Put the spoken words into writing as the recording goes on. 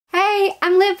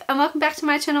I'm Liv and welcome back to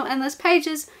my channel Endless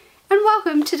Pages, and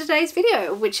welcome to today's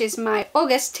video, which is my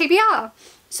August TBR.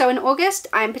 So in August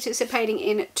I'm participating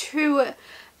in 2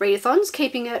 readathons,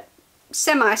 keeping it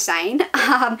semi-sane.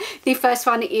 The first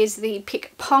one is the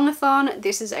Pick-Pong-A-Thon.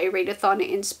 This is a readathon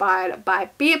inspired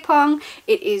by beer pong.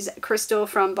 It is Crystal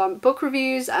from Bomb Book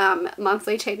Reviews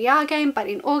monthly TBR game, but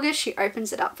in August she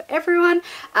opens it up for everyone.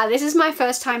 This is my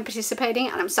first time participating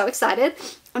and I'm so excited.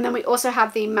 And then we also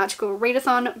have the Magical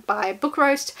Readathon by Book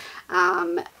Roast.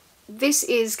 This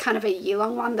is kind of a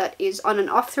year-long one that is on and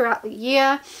off throughout the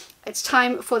year. It's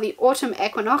time for the autumn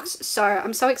equinox, so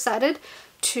I'm so excited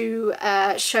to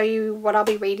show you what I'll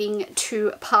be reading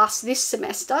to pass this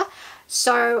semester.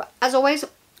 So as always,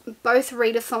 both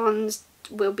readathons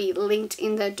will be linked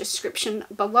in the description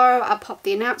below. I'll pop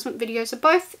the announcement videos of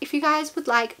both if you guys would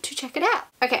like to check it out.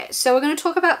 Okay, so we're going to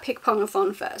talk about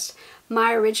Pick-Pong-A-Thon first.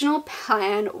 My original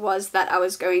plan was that I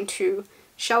was going to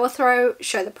show a throw,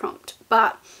 show the prompt,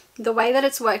 but the way that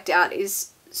it's worked out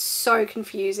is so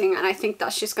confusing, and I think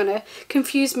that's just going to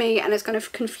confuse me and it's going to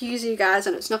confuse you guys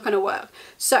and it's not going to work.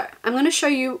 So I'm going to show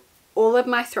you all of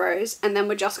my throws and then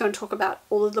we're just going to talk about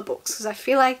all of the books because I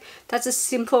feel like that's a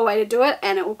simpler way to do it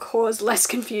and it will cause less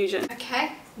confusion.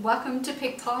 Okay, welcome to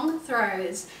Pick-Pong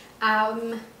throws.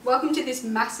 Welcome to this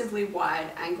massively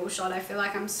wide angle shot. I feel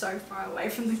like I'm so far away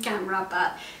from the camera,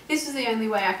 but this is the only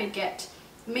way I could get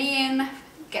me in,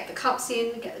 get the cups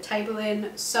in, get the table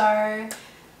in. So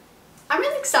I'm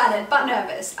really excited but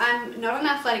nervous. I'm not an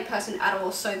athletic person at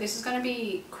all, so this is going to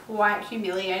be quite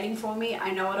humiliating for me.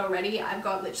 I know it already. I've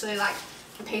got literally like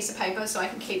a piece of paper so I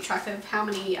can keep track of how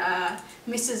many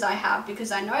misses I have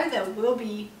because I know there will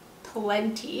be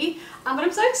plenty. But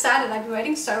I'm so excited. I've been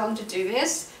waiting so long to do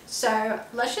this. So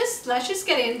let's just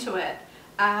get into it.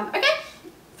 Okay,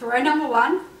 throw number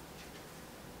 1.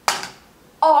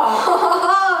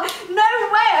 Oh, no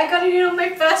way! I got it in on my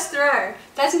first throw.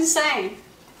 That's insane.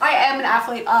 I am an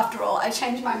athlete after all. I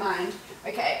changed my mind.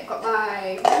 Okay, I've got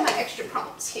my extra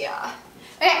prompts here.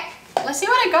 Okay, let's see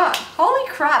what I got. Holy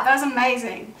crap, that was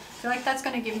amazing. I feel like that's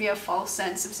going to give me a false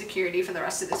sense of security for the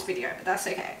rest of this video, but that's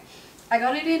okay. I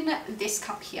got it in this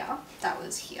cup here. That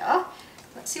was here.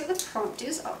 Let's see what the prompt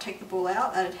is. I'll take the ball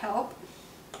out. That'd help.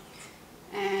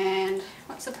 And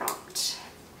what's the prompt?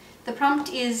 The prompt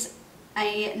is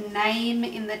a name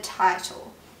in the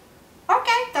title.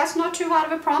 Okay, that's not too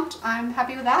hard of a prompt. I'm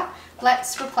happy with that.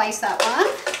 Let's replace that one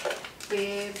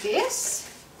with this.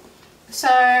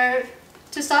 So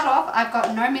to start off, I've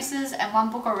got no misses and 1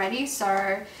 book already. So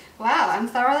wow, I'm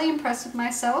thoroughly impressed with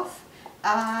myself.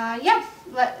 Yeah,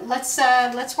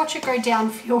 let's watch it go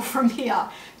downhill from here.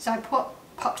 So I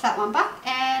popped that one back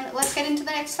and let's get into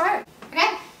the next throw.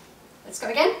 Okay, let's go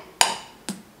again.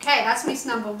 Okay, that's miss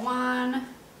number 1.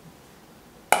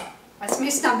 That's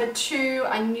miss number 2.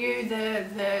 I knew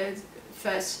the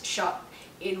first shot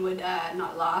in would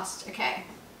not last. Okay.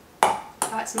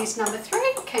 That's miss number 3.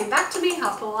 Came back to me.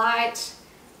 How polite.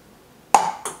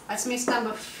 That's miss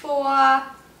number 4.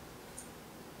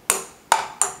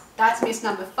 That's miss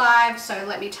number 5. So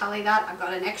let me tally that. I've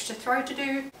got an extra throw to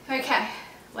do. Okay.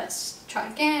 Let's try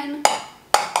again.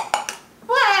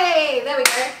 Way! There we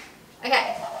go.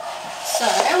 Okay. So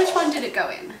which one did it go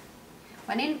in?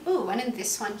 Went in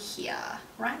this one here,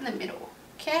 right in the middle.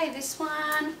 Okay, this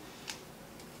one.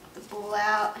 Put the ball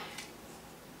out.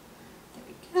 There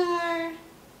we go.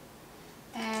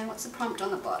 And what's the prompt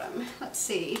on the bottom? Let's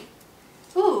see.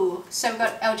 Ooh, so we've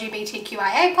got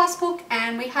LGBTQIA+ book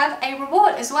and we have a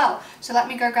reward as well. So let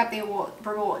me go grab the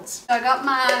rewards. So I got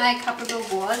my couple of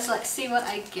rewards. Let's see what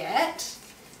I get.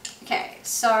 Okay,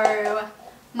 so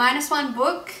 -1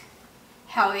 book.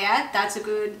 Hell yeah, that's a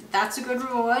good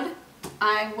reward.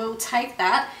 I will take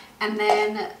that. And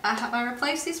then have I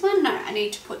replaced this one? No, I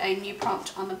need to put a new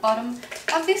prompt on the bottom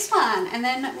of this one and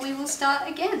then we will start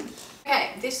again.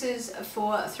 Okay, this is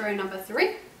for throw number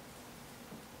 3.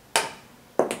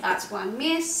 That's 1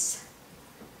 miss.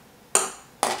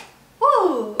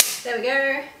 Woo! There we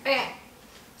go. Okay,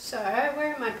 so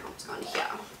where are my prompts gone?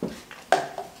 Here.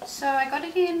 So I got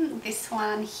it in this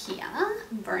one here.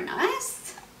 Very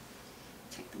nice.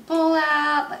 Take the ball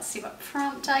out. Let's see what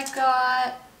prompt I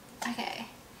got. Okay.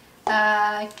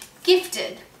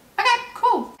 Gifted. Okay,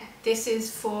 cool. This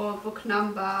is for book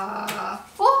number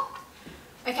 4.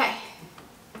 Okay.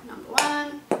 Number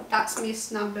 1. That's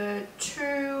miss number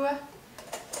 2.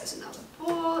 There's another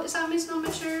ball. Is that miss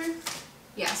number 2?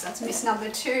 Yes, that's miss number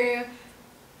 2.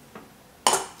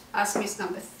 That's miss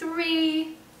number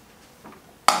 3.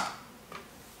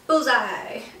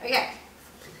 Bullseye. Okay.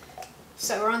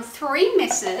 So we're on 3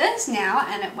 misses now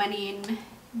and it went in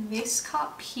this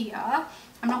cup here.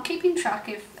 I'm not keeping track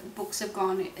if balls have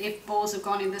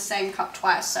gone in the same cup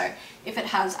twice, so if it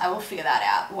has, I will figure that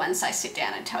out once I sit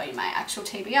down and tell you my actual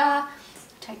TBR.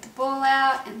 Take the ball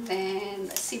out, and then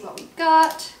let's see what we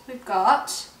got. We've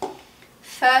got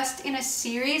first in a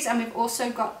series, and we've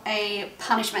also got a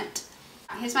punishment.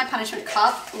 Here's my punishment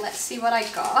cup. Let's see what I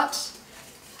got.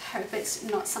 I hope it's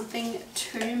not something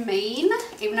too mean,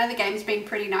 even though the game's been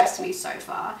pretty nice to me so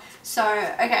far. So,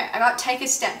 okay, I got take a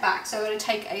step back. So I'm going to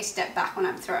take a step back when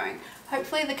I'm throwing.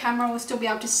 Hopefully the camera will still be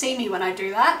able to see me when I do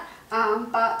that.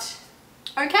 But,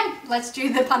 okay, let's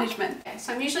do the punishment. Okay,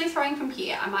 so I'm usually throwing from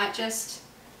here. I might just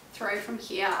throw from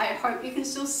here. I hope you can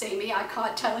still see me. I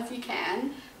can't tell if you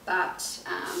can, but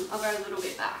I'll go a little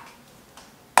bit back.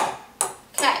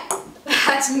 Okay,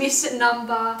 that's miss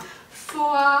number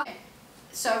 4.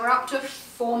 So we're up to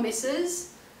 4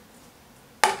 misses.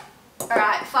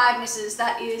 Alright, 5 misses.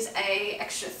 That is a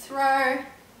extra throw.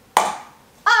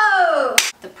 Oh!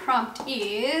 The prompt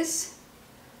is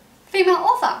female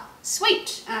author.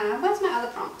 Sweet. Where's my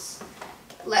other prompts?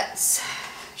 Let's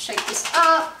shake this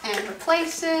up and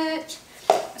replace it.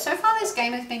 So far this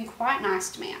game has been quite nice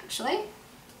to me actually.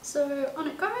 So on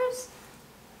it goes.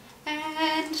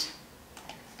 And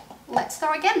let's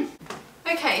throw again.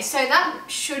 Okay, so that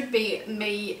should be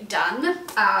me done.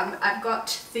 I've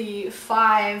got the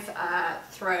 5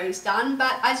 throws done,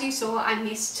 but as you saw, I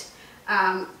missed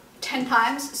 10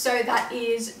 times, so that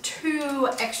is 2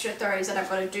 extra throws that I've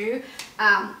got to do.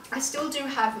 I still do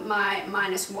have my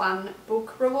 -1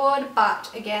 book reward, but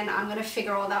again, I'm going to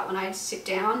figure all that when I sit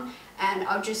down, and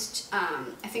I'll just,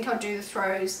 I think I'll do the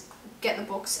throws, get the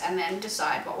books, and then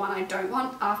decide what one I don't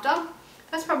want after.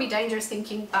 That's probably dangerous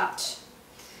thinking, but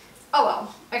oh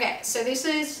well. Okay, so this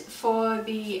is for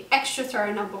the extra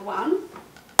throw number 1.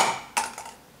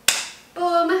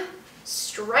 Boom,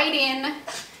 straight in.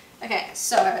 Okay,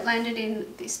 so it landed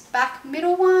in this back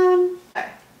middle one. So,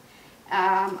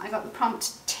 I got the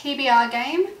prompt TBR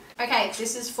game. Okay,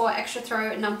 this is for extra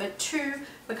throw number 2.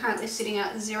 We're currently sitting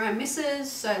at 0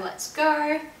 misses, so let's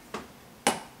go.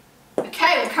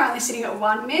 Okay, we're currently sitting at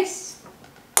 1 miss.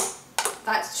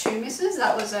 That's 2 misses.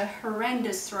 That was a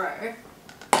horrendous throw.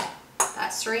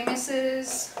 That's 3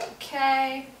 misses.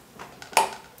 Okay.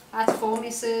 That's 4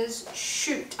 misses.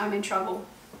 Shoot, I'm in trouble.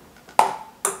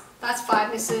 That's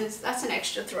 5 misses. That's an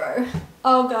extra throw.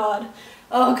 Oh god.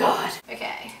 Oh god.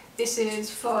 Okay, this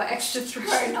is for extra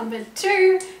throw number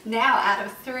 2. Now out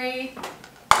of 3.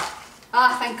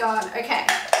 Ah, thank god. Okay.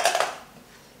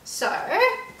 So,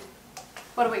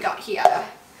 what do we got here?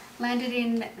 Landed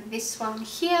in this one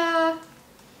here.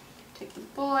 Take the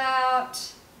ball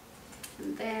out.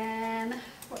 And then,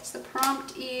 what's the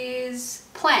prompt is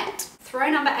plant. Throw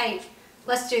number 8.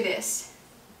 Let's do this.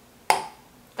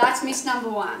 That's miss number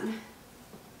 1.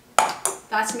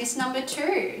 That's miss number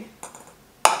 2.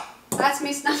 That's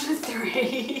miss number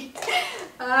 3.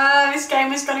 This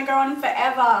game is going to go on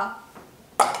forever.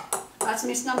 That's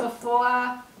miss number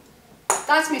 4.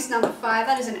 That's miss number 5.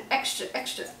 That is an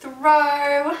extra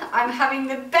throw. I'm having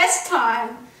the best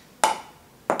time.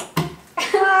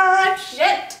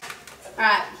 Shit.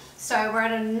 Alright, so we're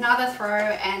at another throw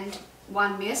and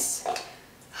 1 miss.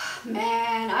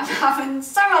 Man, I'm having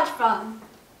so much fun.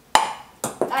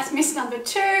 That's miss number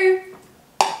 2.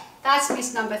 That's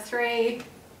miss number 3.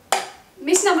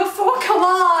 Miss number 4, come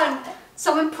on!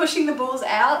 Someone pushing the balls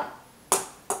out.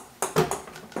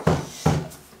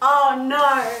 Oh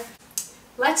no.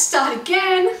 Let's start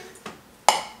again.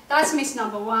 That's miss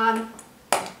number 1.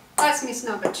 That's miss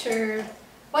number 2.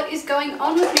 What is going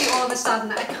on with me all of a sudden?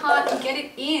 I can't get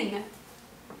it in.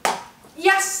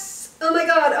 Yes! Oh my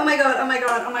god, oh my god, oh my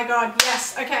god, oh my god,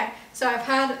 yes. Okay, so I've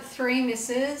had 3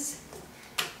 misses.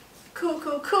 Cool,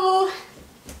 cool, cool.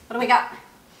 What do we got?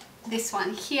 This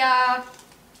one here.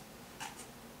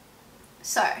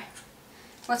 So,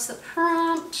 what's the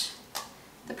prompt?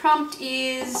 The prompt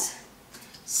is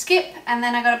skip, and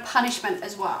then I got a punishment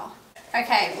as well.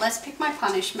 Okay, let's pick my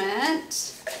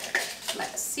punishment.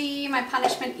 Let's see, my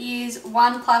punishment is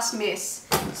 1 plus miss.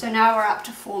 So now we're up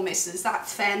to 4 misses.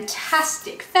 That's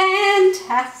fantastic,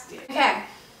 fantastic. Okay,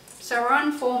 so we're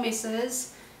on 4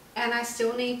 misses, and I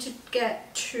still need to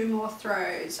get 2 more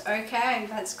throws. Okay,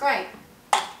 that's great.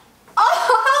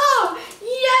 Oh,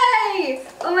 yay!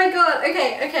 Oh my god,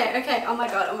 okay, okay, okay. Oh my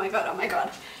god, oh my god, oh my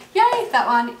god. Yay, that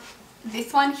one.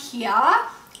 This one here.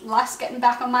 Luck's getting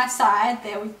back on my side.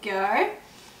 There we go.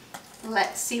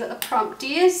 Let's see what the prompt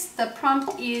is. The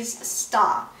prompt is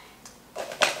star.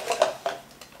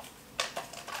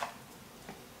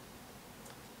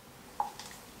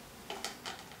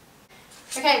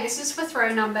 Okay, this is for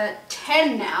throw number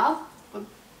 10 now. We're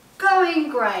going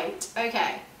great.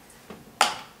 Okay.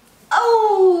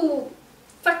 Oh, Ooh,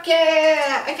 fuck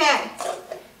yeah. Okay.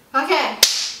 Okay.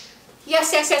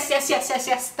 Yes, yes, yes, yes, yes, yes,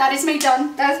 yes. That is me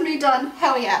done. That is me done.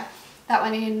 Hell yeah. That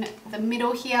one in the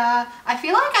middle here. I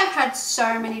feel like I've had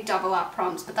so many double up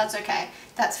prompts, but that's okay.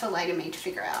 That's for later me to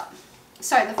figure out.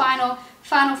 So the final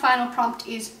prompt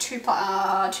is two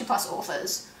plus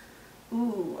authors.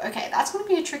 Ooh, okay, that's gonna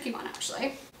be a tricky one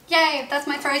actually. Yay, that's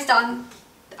my throws done.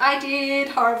 I did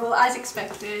horrible as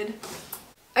expected.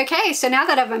 Okay, so now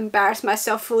that I've embarrassed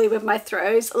myself fully with my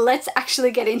throws, let's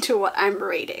actually get into what I'm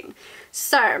reading.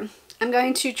 So I'm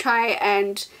going to try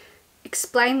and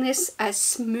explain this as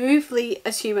smoothly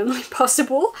as humanly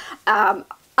possible.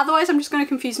 Otherwise I'm just going to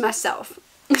confuse myself.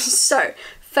 So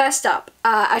first up,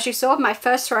 as you saw, my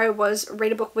first throw was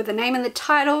read a book with a name in the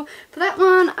title. For that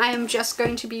one, I am just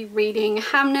going to be reading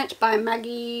Hamnet by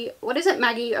Maggie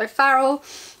O'Farrell.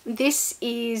 This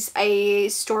is a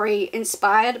story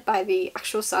inspired by the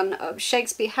actual son of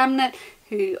Shakespeare, Hamnet,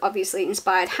 who obviously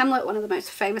inspired Hamlet, one of the most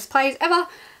famous plays ever.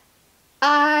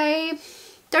 I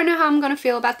don't know how I'm going to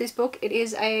feel about this book. It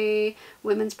is a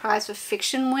Women's Prize for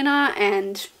Fiction winner,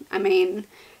 and I mean,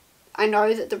 I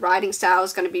know that the writing style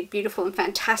is going to be beautiful and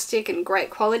fantastic and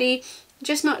great quality.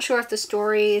 Just not sure if the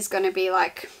story is going to be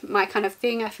like my kind of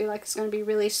thing. I feel like it's going to be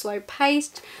really slow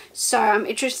paced. So I'm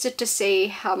interested to see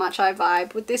how much I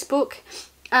vibe with this book.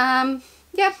 Yeah,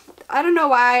 I don't know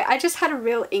why. I just had a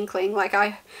real inkling. Like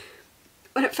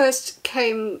when it first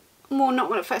came, well, not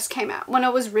when it first came out, when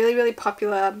it was really, really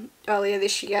popular earlier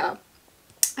this year,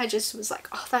 I just was like,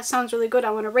 oh, that sounds really good. I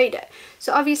want to read it.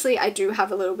 So obviously I do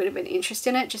have a little bit of an interest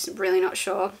in it, just really not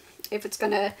sure if it's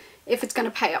gonna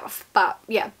pay off. But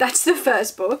yeah, that's the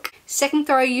first book. Second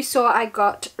throw, you saw I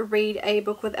got read a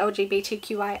book with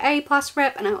LGBTQIA plus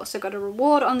rep, and I also got a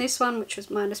reward on this one, which was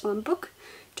 -1 book.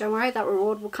 Don't worry, that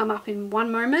reward will come up in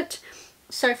one moment.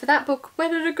 So for that book, where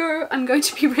did it go? I'm going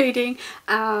to be reading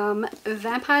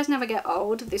Vampires Never Get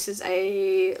Old. This is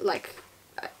a, like,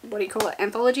 what do you call it,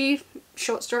 anthology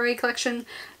short story collection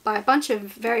by a bunch of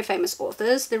very famous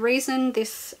authors. The reason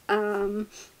this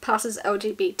passes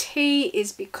LGBT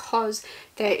is because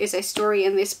there is a story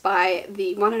in this by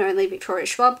the one and only Victoria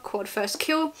Schwab called First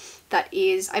Kill that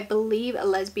is, I believe, a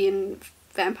lesbian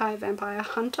vampire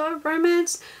hunter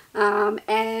romance,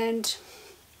 and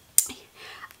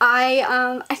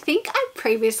I think I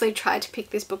previously tried to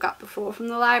pick this book up before from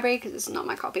the library because it's not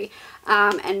my copy,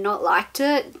 and not liked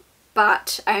it.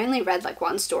 But I only read like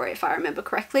one story if I remember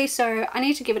correctly, so I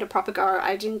need to give it a proper go.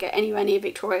 I didn't get anywhere near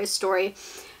Victoria's story.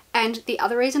 And the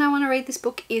other reason I want to read this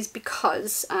book is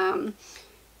because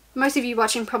most of you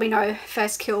watching probably know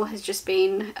First Kill has just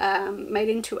been made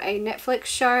into a Netflix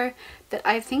show that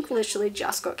I think literally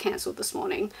just got cancelled this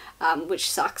morning, which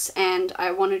sucks, and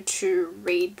I wanted to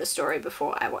read the story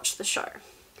before I watched the show.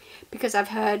 Because I've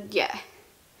heard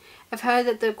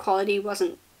that the quality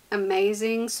wasn't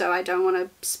amazing, so I don't want to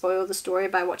spoil the story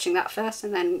by watching that first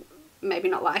and then maybe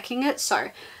not liking it.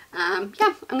 So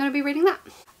yeah, I'm going to be reading that.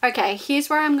 Okay, here's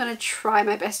where I'm going to try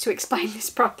my best to explain this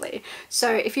properly.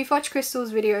 So if you've watched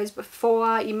Crystal's videos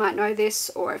before, you might know this,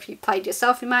 or if you played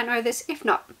yourself, you might know this. If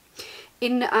not,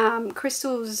 in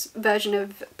Crystal's version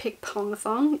of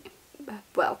Pick-Pong-A-Thon,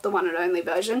 well, the one and only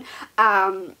version,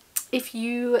 if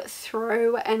you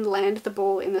throw and land the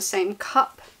ball in the same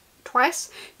cup twice,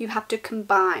 you have to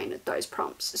combine those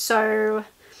prompts. So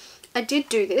I did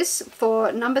do this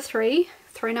for number 3.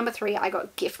 Throw number 3 I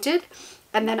got gifted,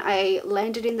 and then I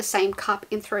landed in the same cup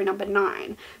in throw number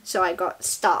 9, so I got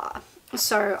star.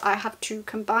 So I have to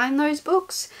combine those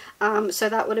books, so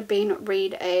that would have been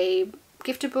read a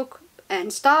gifted book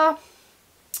and star.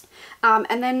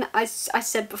 And then I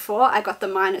said before I got the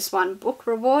 -1 book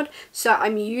reward, so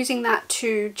I'm using that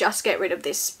to just get rid of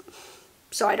this,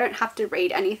 so I don't have to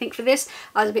read anything for this.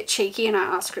 I was a bit cheeky and I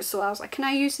asked Crystal, I was like, can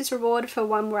I use this reward for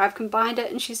one where I've combined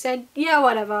it? And she said, yeah,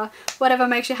 whatever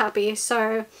makes you happy.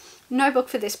 So no book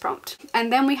for this prompt.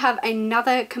 And then we have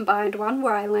another combined one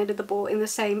where I landed the ball in the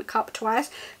same cup twice.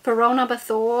 For roll number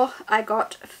 4, I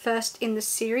got first in the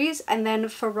series, and then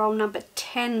for roll number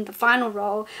 10, the final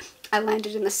roll, I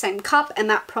landed in the same cup, and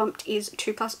that prompt is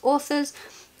 2+ authors.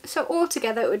 So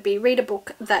altogether it would be read a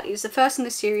book that is the first in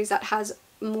the series that has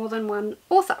more than one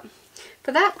author.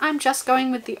 For that, I'm just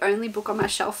going with the only book on my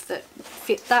shelf that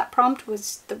fit that prompt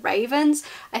was The Ravens.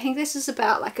 I think this is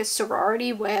about like a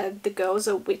sorority where the girls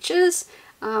are witches,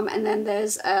 and then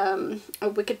there's a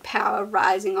wicked power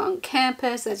rising on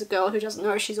campus. There's a girl who doesn't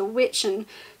know she's a witch, and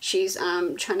she's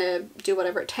trying to do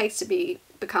whatever it takes to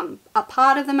become a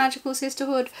part of the magical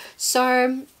sisterhood.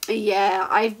 So yeah,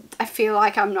 I feel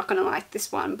like I'm not going to like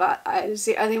this one, but it's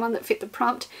the only one that fit the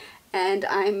prompt. And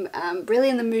I'm really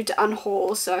in the mood to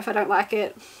unhaul, so if I don't like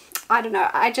it, I don't know,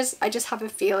 I just have a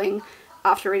feeling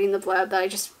after reading the blurb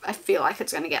that I feel like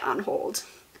it's going to get unhauled.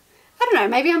 I don't know,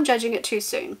 maybe I'm judging it too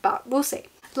soon, but we'll see.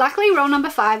 Luckily, rule number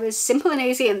 5 is simple and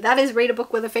easy, and that is read a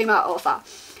book with a female author.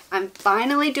 I'm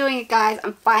finally doing it, guys.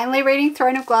 I'm finally reading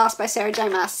Throne of Glass by Sarah J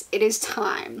Maas. It is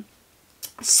time.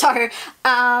 So,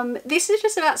 this is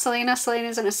just about Selena.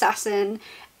 Selena's an assassin,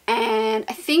 and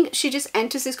I think she just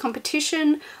enters this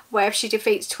competition where if she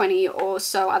defeats 20 or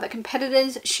so other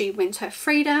competitors, she wins her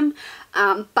freedom.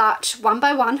 But one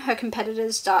by one, her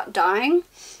competitors start dying,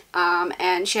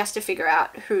 and she has to figure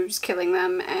out who's killing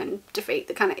them and defeat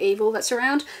the kind of evil that's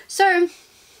around. So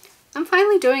I'm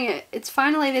finally doing it. It's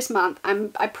finally this month.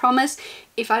 I promise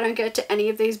if I don't get to any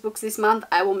of these books this month,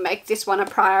 I will make this one a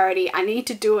priority. I need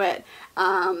to do it.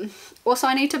 Also,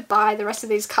 I need to buy the rest of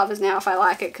these covers now if I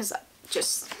like it, because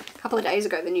just a couple of days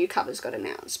ago the new covers got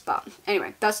announced. But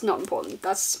anyway, that's not important.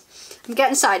 I'm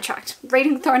getting sidetracked.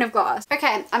 Reading Throne of Glass.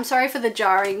 Okay, I'm sorry for the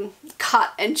jarring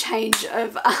cut and change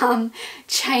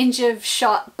of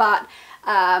shot, but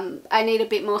I need a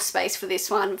bit more space for this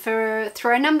one. For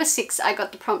Throne number 6, I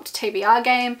got the prompt TBR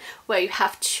game, where you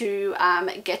have to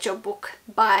get your book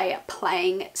by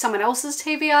playing someone else's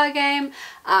TBR game.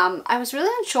 I was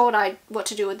really unsure what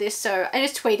to do with this, so I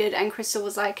just tweeted, and Crystal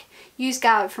was like, use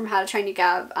Gav from How to Train Your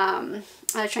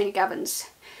Gavin's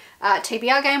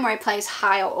TBR game, where he plays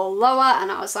higher or lower,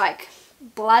 and I was like,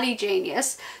 bloody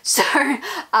genius. So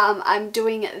I'm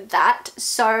doing that.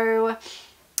 So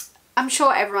I'm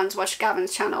sure everyone's watched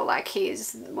Gavin's channel, like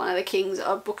he's one of the kings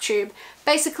of booktube.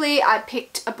 Basically, I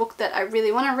picked a book that I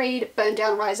really want to read, Burn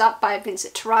Down, Rise Up by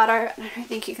Vincent Torrado. I don't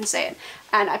think you can see it.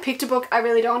 And I picked a book I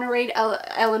really don't want to read,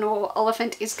 Eleanor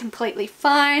Oliphant is Completely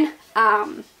Fine.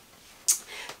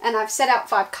 And I've set out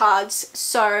 5 cards,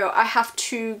 so I have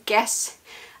to guess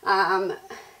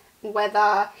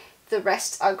whether the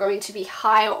rest are going to be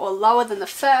higher or lower than the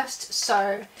first.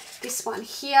 So this one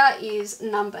here is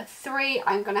number 3.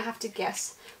 I'm going to have to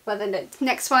guess whether the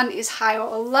next one is higher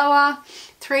or lower.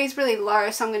 3 is really low,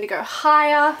 so I'm going to go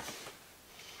higher.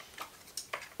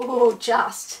 Oh,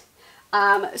 just.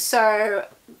 So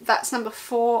that's number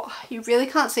 4. You really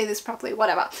can't see this properly,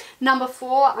 whatever. Number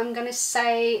 4, I'm going to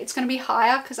say it's going to be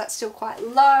higher because that's still quite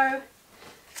low.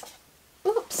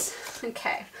 Oops.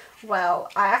 Okay. Well,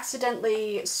 I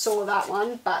accidentally saw that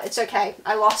one, but it's okay.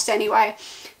 I lost anyway.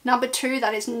 Number 2,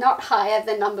 that is not higher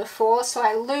than number 4, so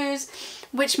I lose,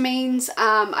 which means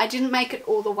I didn't make it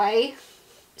all the way.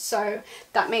 So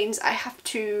that means I have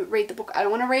to read the book I don't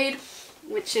want to read,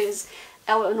 which is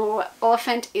Eleanor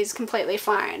Oliphant is Completely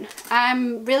Fine.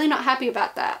 I'm really not happy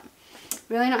about that.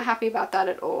 Really not happy about that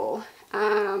at all.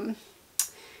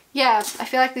 Yeah, I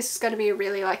feel like this is going to be a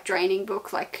really draining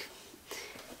book,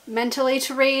 mentally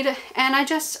to read, and I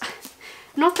just,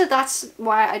 not that that's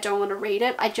why I don't want to read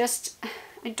it, I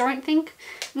don't think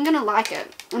I'm gonna like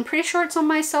it. I'm pretty sure it's on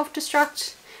my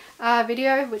self-destruct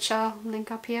video, which I'll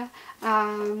link up here.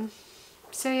 So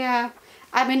yeah,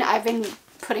 I've been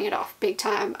putting it off big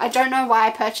time. I don't know why I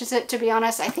purchased it, to be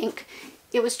honest. I think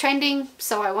it was trending,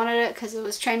 so I wanted it because it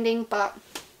was trending, but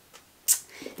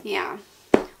yeah.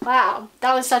 Wow,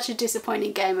 that was such a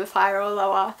disappointing game of higher or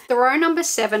lower. The row number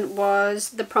 7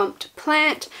 was the prompt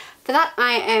plant. For that,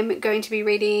 I am going to be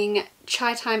reading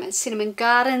Chai Time at Cinnamon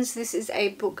Gardens. This is a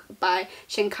book by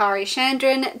Shankari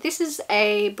Chandran. This is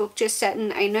a book just set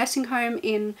in a nursing home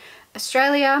in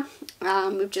Australia,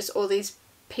 with just all these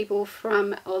people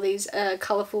from all these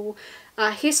colourful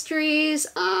histories.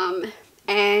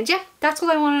 And yeah, that's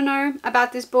all I want to know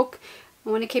about this book. I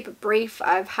want to keep it brief.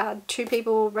 I've had 2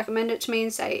 people recommend it to me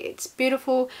and say it's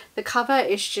beautiful. The cover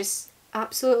is just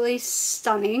absolutely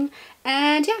stunning.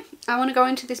 And yeah, I want to go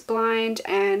into this blind,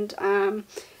 and I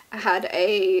had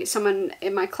someone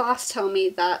in my class tell me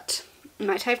that, in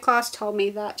my TAFE class, told me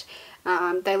that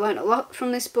they learned a lot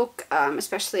from this book,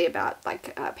 especially about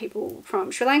people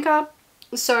from Sri Lanka.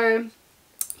 So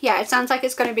yeah, it sounds like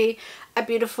it's going to be a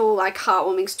beautiful,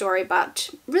 heartwarming story, but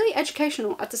really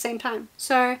educational at the same time.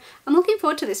 So I'm looking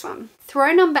forward to this one.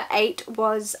 Throw number 8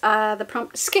 was the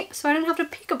prompt skip, so I don't have to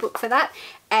pick a book for that.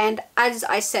 And as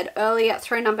I said earlier,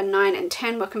 throw number 9 and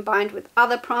 10 were combined with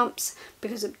other prompts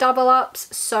because of double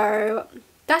ups. So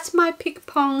that's my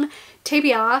Pick-Pong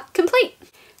TBR complete.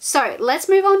 So let's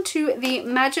move on to the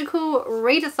magical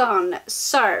readathon.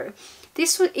 So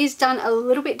this is done a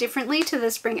little bit differently to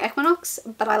the spring equinox,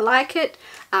 but I like it.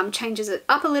 Changes it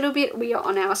up a little bit. We are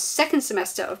on our 2nd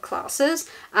semester of classes.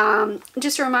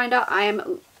 Just a reminder, I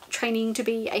am training to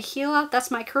be a healer. That's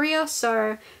my career,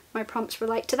 so my prompts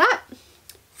relate to that.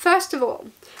 First of all,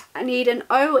 I need an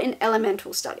O in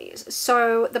elemental studies.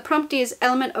 So the prompt is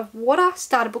element of water,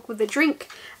 start a book with a drink.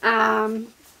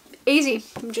 Easy.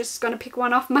 I'm just going to pick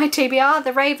one off my TBR,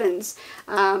 The Ravens,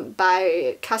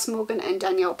 by Cass Morgan and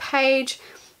Danielle Page.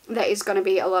 There is going to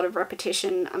be a lot of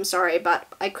repetition, I'm sorry, but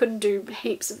I couldn't do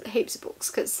heaps of books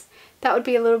because that would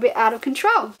be a little bit out of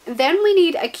control. Then we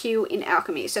need a Q in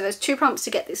alchemy. So there's 2 prompts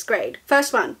to get this grade.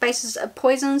 First one, Basis of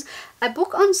Poisons, a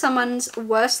book on someone's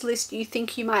worst list you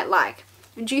think you might like.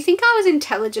 Do you think I was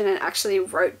intelligent and actually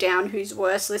wrote down whose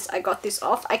worst list I got this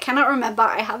off? I cannot remember.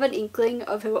 I have an inkling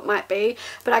of who it might be,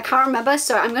 but I can't remember,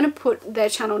 so I'm going to put their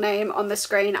channel name on the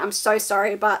screen. I'm so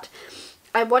sorry, but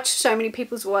I watched so many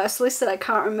people's worst lists that I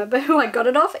can't remember who I got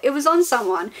it off. It was on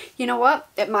someone. You know what?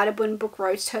 It might have been Book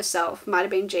Roast herself. Might have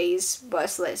been G's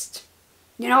worst list.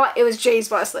 You know what? It was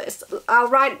G's worst list. I'll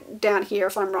write down here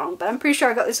if I'm wrong, but I'm pretty sure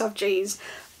I got this off G's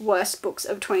worst books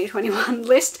of 2021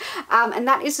 list. And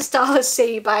that is The Starless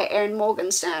Sea by Erin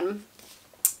Morgenstern.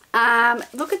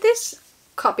 Look at this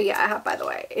copy I have, by the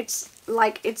way. It's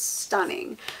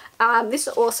stunning. This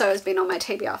also has been on my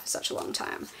TBR for such a long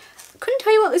time. Couldn't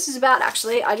tell you what this is about,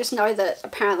 actually. I just know that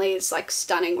apparently it's like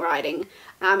stunning writing.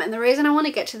 And the reason I want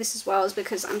to get to this as well is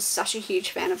because I'm such a huge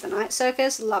fan of The Night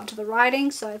Circus. Loved the writing,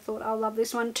 so I thought I'll love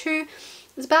this one too.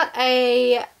 It's about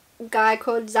a guy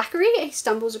called Zachary. He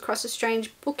stumbles across a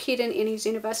strange book hidden in his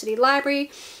university library,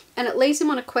 and it leads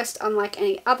him on a quest unlike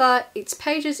any other. Its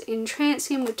pages entrance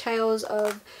him with tales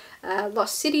of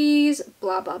lost cities,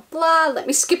 blah blah blah. Let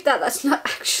me skip that, that's not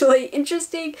actually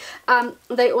interesting.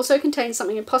 They also contain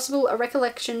something impossible, a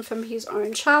recollection from his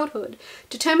own childhood.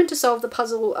 Determined to solve the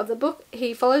puzzle of the book,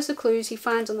 he follows the clues he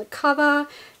finds on the cover.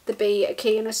 The bee, a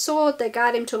key and a sword. They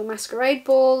guide him to a masquerade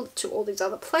ball, to all these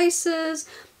other places.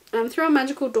 Through a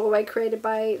magical doorway created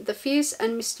by the fierce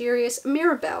and mysterious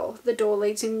Mirabelle. The door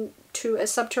leads him to a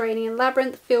subterranean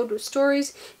labyrinth filled with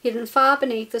stories hidden far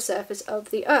beneath the surface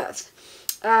of the earth.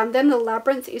 Then the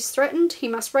labyrinth is threatened. He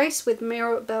must race with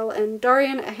Mirabelle and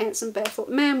Dorian, a handsome barefoot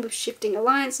man with shifting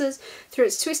alliances, through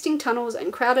its twisting tunnels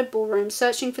and crowded ballrooms,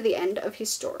 searching for the end of his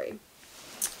story.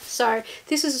 So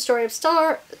this is a story of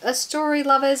story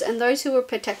lovers and those who will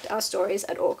protect our stories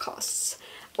at all costs.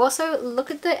 Also,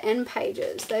 look at the end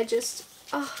pages. They're just,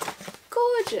 oh,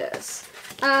 gorgeous.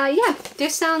 Yeah,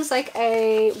 this sounds like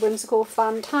a whimsical,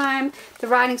 fun time. The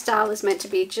writing style is meant to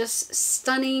be just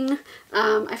stunning.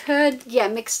 I've heard, yeah,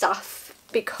 mixed stuff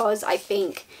because I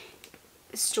think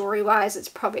story-wise it's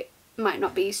probably might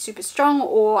not be super strong,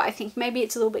 or I think maybe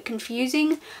it's a little bit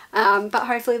confusing, but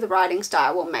hopefully the writing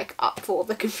style will make up for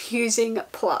the confusing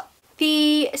plot.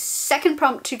 The second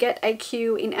prompt to get a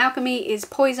Q in alchemy is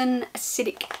Poison,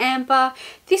 Acidic Amber.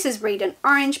 This is Read an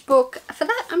Orange book. For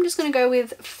that, I'm just going to go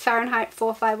with Fahrenheit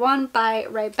 451 by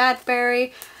Ray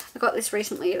Bradbury. I got this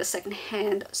recently at a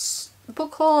secondhand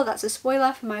book haul. That's a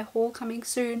spoiler for my haul coming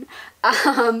soon.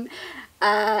 And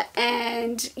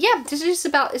yeah, this is just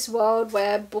about this world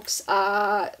where books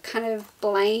are kind of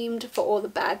blamed for all the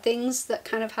bad things that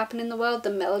kind of happen in the world,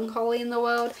 the melancholy in the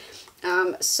world.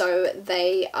 So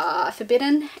they are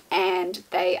forbidden and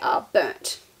they are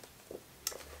burnt.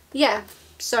 Yeah,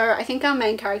 so I think our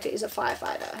main character is a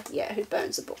firefighter, yeah, who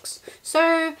burns the books.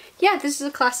 So yeah, this is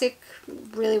a classic,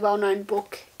 really well-known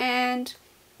book, and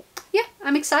yeah,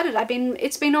 I'm excited.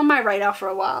 It's been on my radar for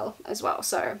a while as well,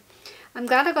 so I'm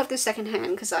glad I got this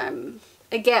secondhand because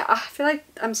again, I feel like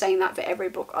I'm saying that for every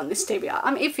book on this TBR.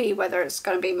 I'm iffy whether it's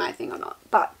going to be my thing or not,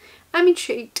 but I'm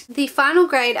intrigued. The final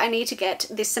grade I need to get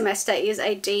this semester is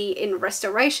a D in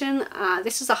restoration.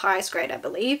 This is the highest grade, I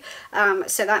believe.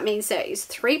 So that means there is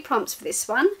 3 prompts for this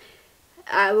one.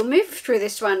 We'll move through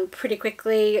this one pretty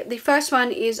quickly. The first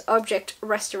one is Object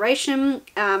Restoration,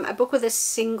 a book with a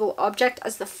single object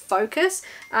as the focus.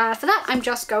 For that, I'm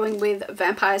just going with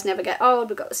Vampires Never Get Old.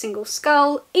 We've got the single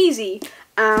skull, easy.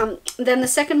 Then the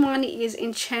second one is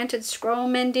Enchanted Scroll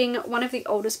Mending, one of the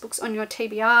oldest books on your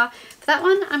TBR. For that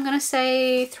one, I'm going to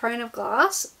say Throne of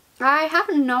Glass. I have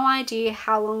no idea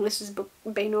how long this has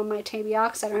been on my TBR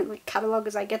because I don't like catalogue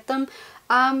as I get them.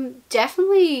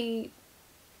 Definitely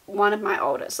one of my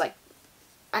oldest. Like,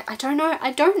 I don't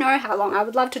know how long. I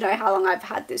would love to know how long I've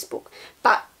had this book,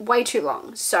 but way too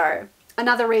long. So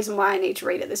another reason why I need to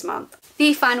read it this month.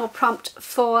 The final prompt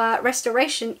for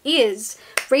restoration is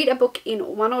read a book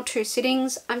in 1 or 2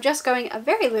 sittings. I'm just going a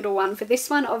very little one for this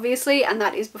one, obviously, and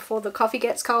that is Before the Coffee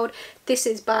Gets Cold. This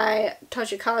is by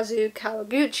Toshikazu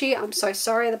Kawaguchi. I'm so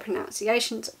sorry, the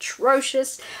pronunciation's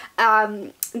atrocious.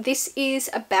 This is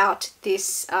about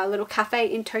this little cafe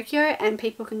in Tokyo, and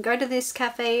people can go to this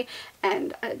cafe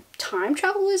and time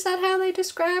travel, is that how they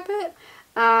describe it?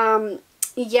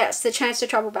 Yes, the chance to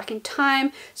travel back in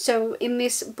time. So in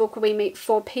this book we meet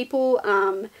 4 people.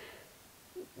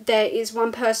 There is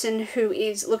one person who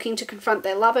is looking to confront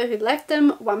their lover who left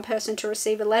them, one person to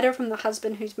receive a letter from the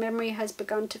husband whose memory has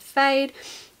begun to fade,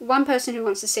 one person who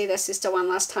wants to see their sister one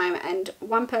last time, and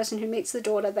one person who meets the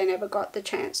daughter they never got the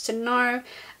chance to know,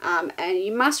 and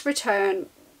you must return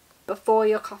before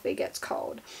your coffee gets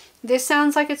cold. This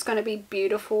sounds like it's going to be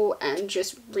beautiful and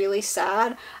just really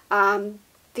sad.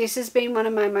 This has been one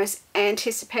of my most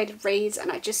anticipated reads,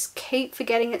 and I just keep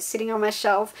forgetting it's sitting on my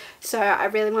shelf, so I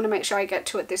really want to make sure I get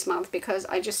to it this month because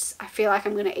I feel like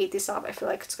I'm going to eat this up. I feel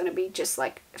like it's going to be just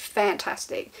like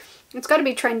fantastic. It's got to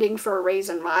be trending for a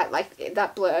reason, right? Like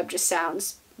that blurb just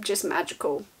sounds just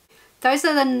magical. Those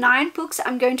are the 9 books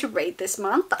I'm going to read this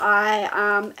month.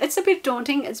 It's a bit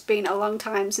daunting. It's been a long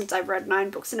time since I've read 9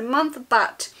 books in a month,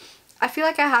 but I feel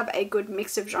like I have a good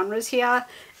mix of genres here,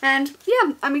 and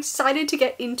yeah, I'm excited to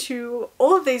get into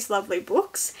all of these lovely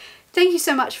books. Thank you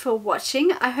so much for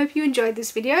watching. I hope you enjoyed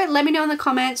this video. Let me know in the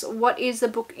comments what is the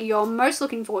book you're most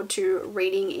looking forward to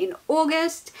reading in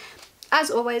August. As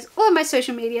always, all of my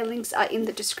social media links are in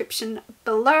the description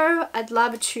below. I'd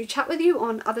love to chat with you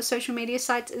on other social media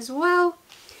sites as well.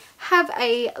 Have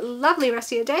a lovely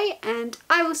rest of your day, and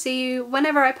I will see you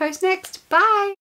whenever I post next. Bye!